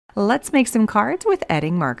Let's make some cards with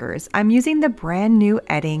Edding markers. I'm using the brand new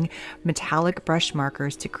Edding metallic brush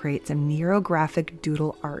markers to create some Neurographic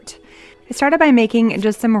Doodle art. I started by making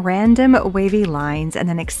just some random wavy lines and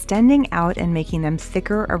then extending out and making them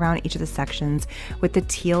thicker around each of the sections with the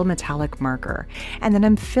teal metallic marker. And then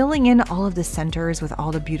I'm filling in all of the centers with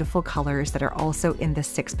all the beautiful colors that are also in the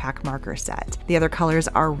 6-pack marker set. The other colors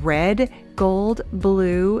are red, gold,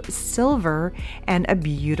 blue, silver, and a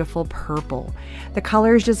beautiful purple. The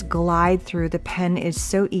colors just glide through. The pen is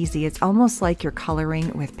so easy. It's almost like you're coloring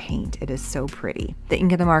with paint. It is so pretty. The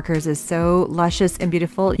ink of the markers is so luscious and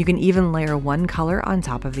beautiful. You can even layer one color on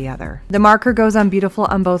top of the other. The marker goes on beautiful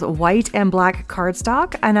on both white and black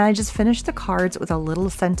cardstock, and I just finished the cards with a little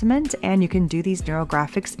sentiment, and you can do these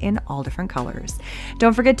neurographics in all different colors.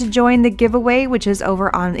 Don't forget to join the giveaway, which is over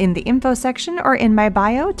in the info section or in my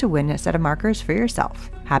bio, to win a set of markers for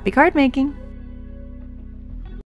yourself. Happy card making!